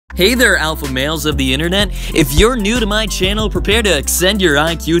Hey there, alpha males of the internet. If you're new to my channel, prepare to extend your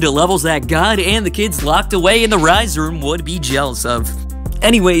IQ to levels that God and the kids locked away in the Rise Room would be jealous of.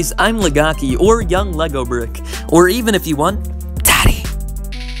 Anyways, I'm Leggoky, or Young Lego Brick, or even if you want, Daddy.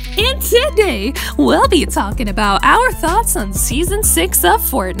 And today, we'll be talking about our thoughts on Season 6 of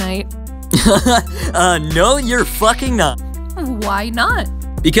Fortnite. No, you're fucking not. Why not?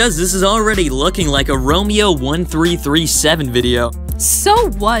 Because this is already looking like a Romeo 1337 video. So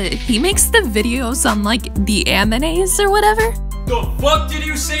what? He makes the videos on, like, the animes or whatever? The fuck did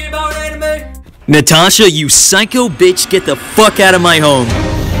you say about anime? Natasha, you psycho bitch, get the fuck out of my home.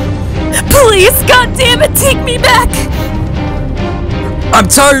 Please, goddammit, take me back! I'm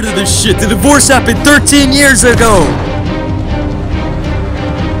tired of this shit. The divorce happened 13 years ago.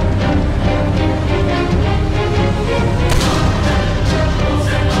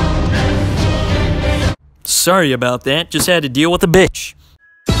 Sorry about that, just had to deal with a bitch.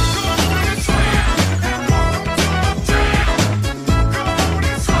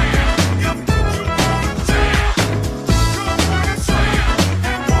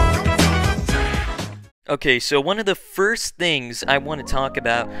 Okay, so one of the first things I want to talk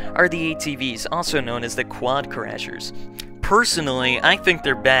about are the ATVs, also known as the quad crashers. Personally, I think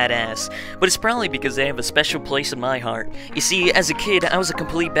they're badass, but it's probably because they have a special place in my heart. You see, as a kid, I was a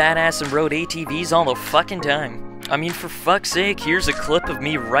complete badass and rode ATVs all the fucking time. I mean, for fuck's sake, here's a clip of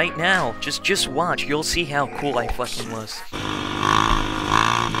me right now. Just watch, you'll see how cool I fucking was.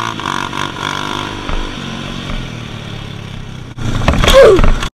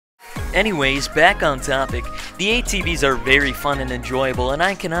 Anyways, back on topic, the ATVs are very fun and enjoyable, and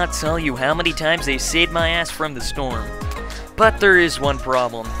I cannot tell you how many times they saved my ass from the storm. But there is one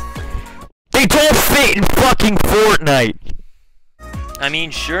problem. They don't fit in fucking Fortnite! I mean,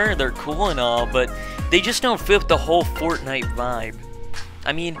 sure, they're cool and all, but they just don't fit the whole Fortnite vibe.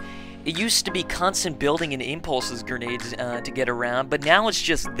 I mean, it used to be constant building and impulses grenades to get around, but now it's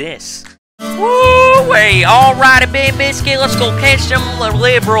just this. Woo-wee! Alrighty, big biscuit, let's go catch some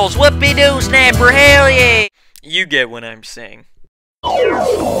liberals. Whoopie-doo, snapper, hell yeah! You get what I'm saying.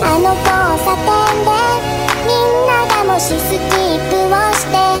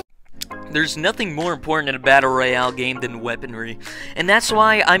 There's nothing more important in a Battle Royale game than weaponry, and that's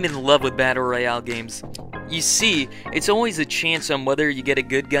why I'm in love with Battle Royale games. You see, it's always a chance on whether you get a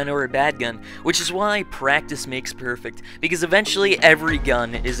good gun or a bad gun, which is why practice makes perfect, because eventually every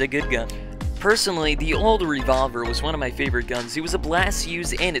gun is a good gun. Personally, the old revolver was one of my favorite guns. It was a blast to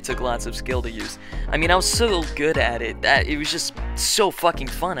use and it took lots of skill to use. I mean, I was so good at it that it was just so fucking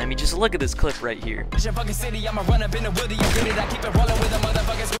fun. I mean, just look at this clip right here.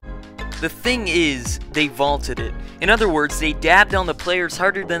 The thing is, they vaulted it. In other words, they dabbed on the players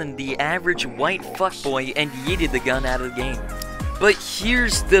harder than the average white fuckboy and yeeted the gun out of the game. But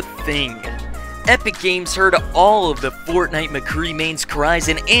here's the thing. Epic Games heard all of the Fortnite McCree mains' cries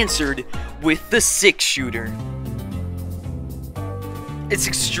and answered with the 6-shooter. It's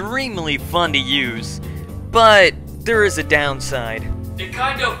extremely fun to use, but there is a downside. It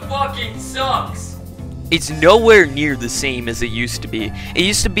kinda fucking sucks! It's nowhere near the same as it used to be. It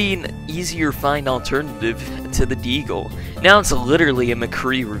used to be an easier find alternative to the Deagle. Now it's literally a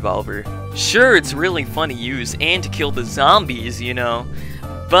McCree revolver. Sure, it's really fun to use and to kill the zombies, you know,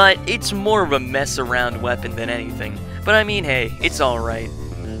 but it's more of a mess around weapon than anything. But I mean, hey, it's alright.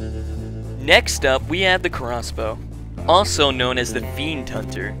 Next up, we have the crossbow, also known as the Fiend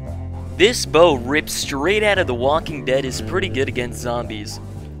Hunter. This bow ripped straight out of The Walking Dead is pretty good against zombies.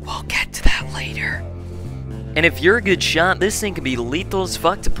 We'll get to that later. And if you're a good shot, this thing can be lethal as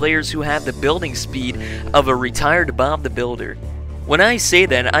fuck to players who have the building speed of a retired Bob the Builder. When I say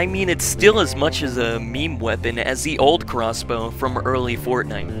that, I mean it's still as much as a meme weapon as the old crossbow from early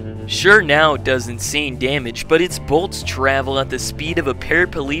Fortnite. Sure, now it does insane damage, but its bolts travel at the speed of a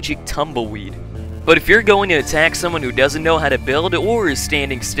paraplegic tumbleweed. But if you're going to attack someone who doesn't know how to build or is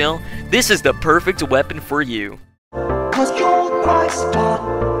standing still, this is the perfect weapon for you.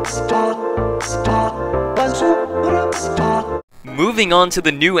 Moving on to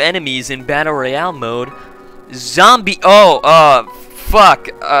the new enemies in Battle Royale mode,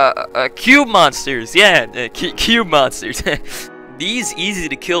 cube monsters, yeah, cube monsters. These easy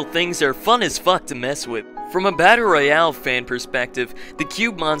to kill things are fun as fuck to mess with. From a Battle Royale fan perspective, the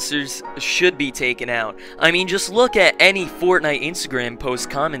cube monsters should be taken out. I mean, just look at any Fortnite Instagram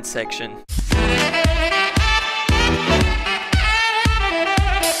post comment section.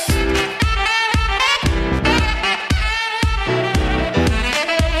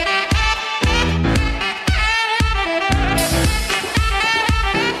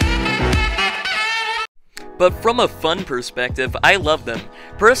 But from a fun perspective, I love them.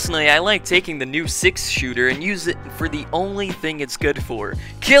 Personally, I like taking the new 6-shooter and use it for the only thing it's good for,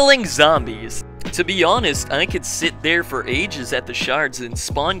 killing zombies. To be honest, I could sit there for ages at the shards and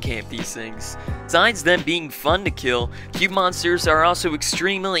spawn camp these things. Besides them being fun to kill, cube monsters are also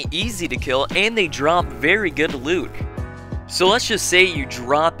extremely easy to kill and they drop very good loot. So let's just say you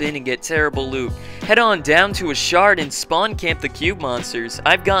drop in and get terrible loot. Head on down to a shard and spawn camp the cube monsters.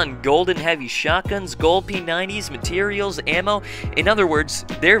 I've gotten golden heavy shotguns, gold P90s, materials, ammo. In other words,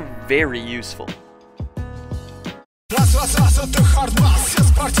 they're very useful.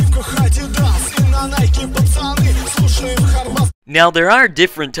 Now there are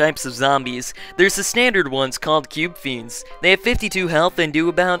different types of zombies. There's the standard ones called cube fiends. They have 52 health and do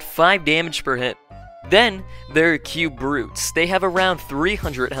about 5 damage per hit. Then, there are cube brutes. They have around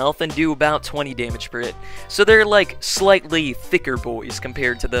 300 health and do about 20 damage per hit. So they're like slightly thicker boys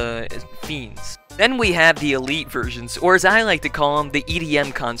compared to the fiends. Then we have the elite versions, or as I like to call them, the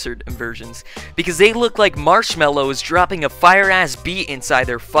EDM concert versions, because they look like marshmallows dropping a fire-ass beat inside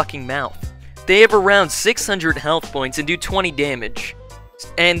their fucking mouth. They have around 600 health points and do 20 damage.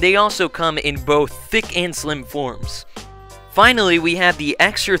 And they also come in both thick and slim forms. Finally, we have the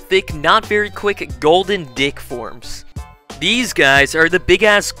extra thick, not very quick golden dick forms. These guys are the big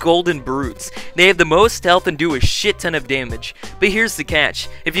ass golden brutes. They have the most health and do a shit ton of damage. But here's the catch,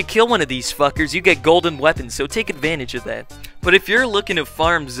 if you kill one of these fuckers, you get golden weapons, so take advantage of that. But if you're looking to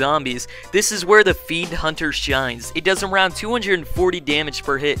farm zombies, this is where the Fiend Hunter shines. It does around 240 damage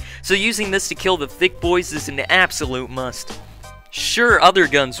per hit, so using this to kill the thick boys is an absolute must. Sure, other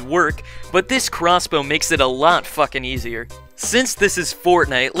guns work, but this crossbow makes it a lot fucking easier. Since this is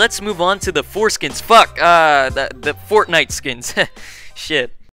Fortnite, let's move on to the foreskins. Fuck, the Fortnite skins.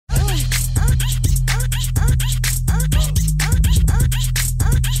 Shit.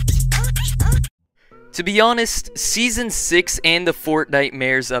 To be honest, Season 6 and the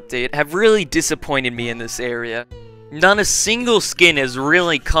Fortnitemares update have really disappointed me in this area. Not a single skin has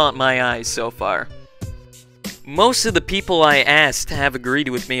really caught my eye so far. Most of the people I asked have agreed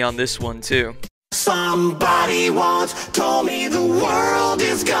with me on this one too. Somebody once told me the world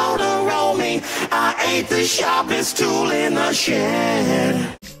is gonna roll me. I ain't the sharpest tool in the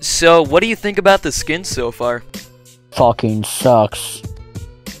shed. So, what do you think about the skins so far? Fucking sucks.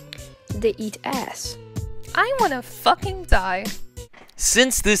 They eat ass. I wanna fucking die.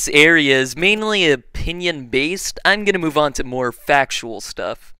 Since this area is mainly opinion based, I'm gonna move on to more factual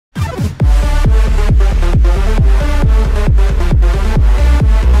stuff.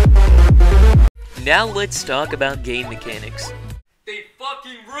 Now let's talk about game mechanics. They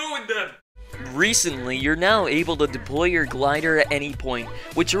fucking ruined them! Recently, you're now able to deploy your glider at any point,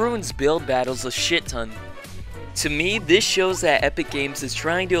 which ruins build battles a shit ton. To me, this shows that Epic Games is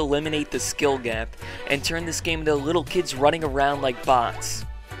trying to eliminate the skill gap, and turn this game into little kids running around like bots.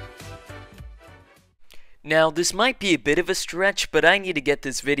 Now, this might be a bit of a stretch, but I need to get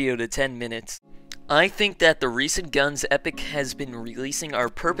this video to 10 minutes. I think that the recent guns Epic has been releasing are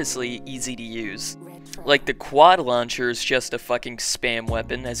purposely easy to use. Like the quad launcher is just a fucking spam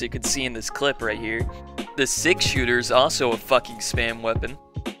weapon, as you can see in this clip right here. The 6-shooter is also a fucking spam weapon.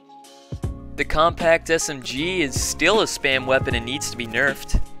 The compact SMG is still a spam weapon and needs to be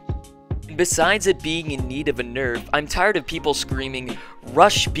nerfed. And besides it being in need of a nerf, I'm tired of people screaming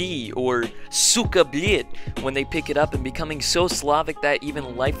Rush B or Suka Blit when they pick it up and becoming so Slavic that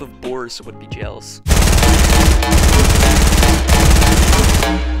even Life of Boris would be jealous.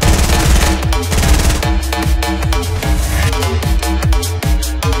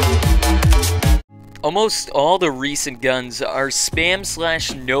 Almost all the recent guns are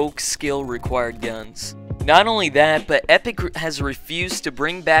spam/no skill required guns. Not only that, but Epic has refused to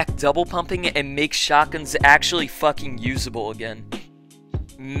bring back double pumping and make shotguns actually fucking usable again.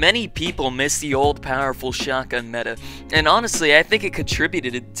 Many people miss the old powerful shotgun meta, and honestly I think it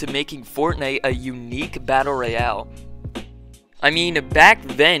contributed to making Fortnite a unique battle royale. I mean, back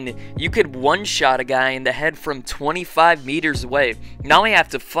then, you could one-shot a guy in the head from 25 meters away. Now I have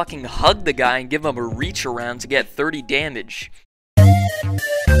to fucking hug the guy and give him a reach around to get 30 damage.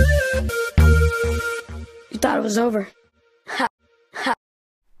 You thought it was over. Ha. Ha.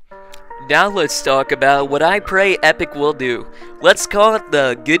 Now let's talk about what I pray Epic will do. Let's call it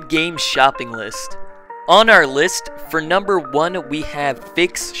the Good Game Shopping List. On our list, for number 1, we have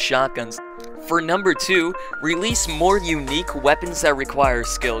fix shotguns. For number 2, release more unique weapons that require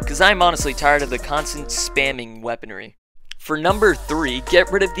skill, because I'm honestly tired of the constant spamming weaponry. For number 3,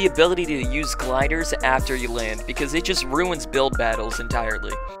 get rid of the ability to use gliders after you land, because it just ruins build battles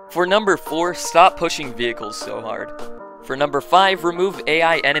entirely. For number 4, stop pushing vehicles so hard. For number 5, remove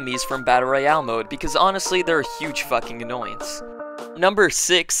AI enemies from Battle Royale mode, because honestly they're a huge fucking annoyance. Number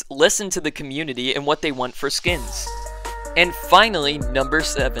 6, listen to the community and what they want for skins. And finally, number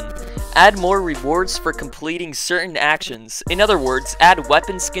 7, add more rewards for completing certain actions. In other words, add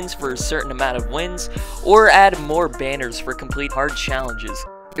weapon skins for a certain amount of wins, or add more banners for complete hard challenges.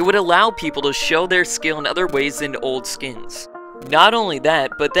 It would allow people to show their skill in other ways than old skins. Not only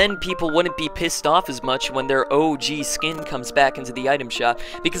that, but then people wouldn't be pissed off as much when their OG skin comes back into the item shop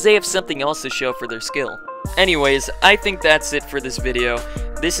because they have something else to show for their skill. Anyways, I think that's it for this video.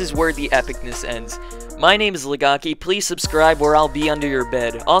 This is where the epicness ends. My name is Leggoky, please subscribe or I'll be under your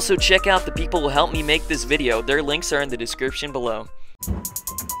bed. Also check out the people who helped me make this video, their links are in the description below.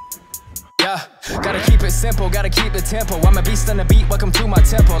 Yeah, gotta keep it simple, gotta keep the tempo. I'm a beast on the beat, welcome to my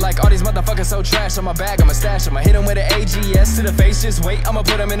temple. Like all these motherfuckers so trash on my bag, I'ma stash them. I hit them with an AGS to the face, just wait. I'ma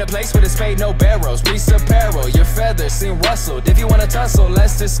put them in a place with a spade, no barrels. Reese apparel, your feathers seem rustled. If you wanna tussle,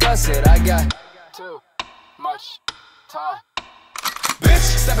 let's discuss it. I got too much time.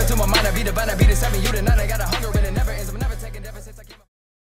 Bitch, step into my mind, I be the 7, you the 9, I got